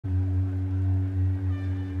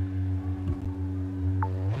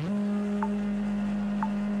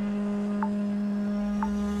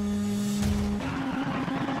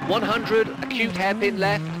100, acute hairpin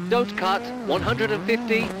left, don't cut,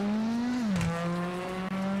 150.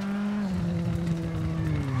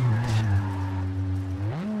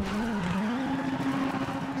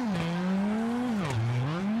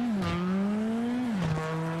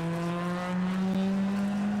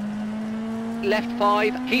 Left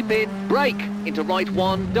 5, keep in, brake, into right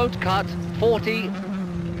 1, don't cut, 40.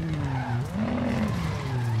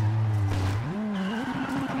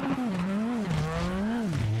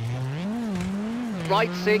 Right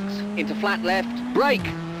 6, into flat left, brake.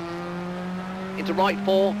 Into right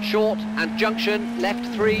 4, short, and junction,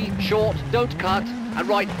 left 3, short, don't cut, and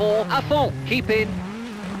right 4, à fond, keep in.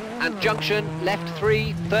 And junction, left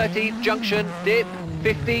 3, 30, junction, dip,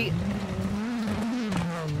 50.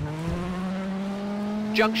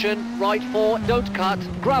 Junction, right 4, don't cut,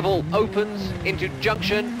 gravel, opens, into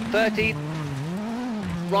junction, 30.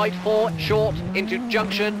 Right 4, short, into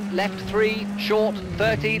junction, left 3, short,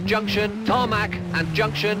 30, junction, tarmac, and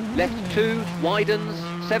junction, left 2, widens,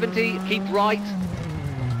 70, keep right.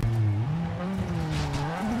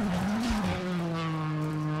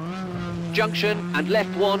 Junction, and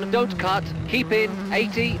left 1, don't cut, keep in,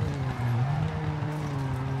 80.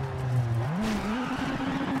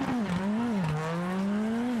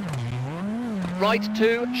 Right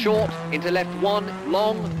 2, short, into left 1,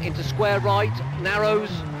 long, into square right, narrows,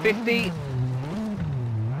 50.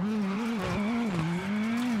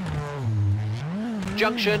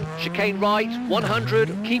 Junction, chicane right,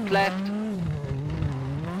 100, keep left.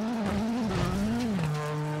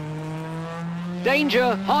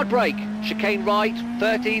 Danger, hard brake, chicane right,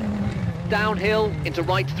 30. Downhill, into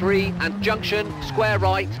right 3, and junction, square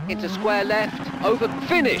right, into square left, over,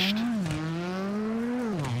 finished.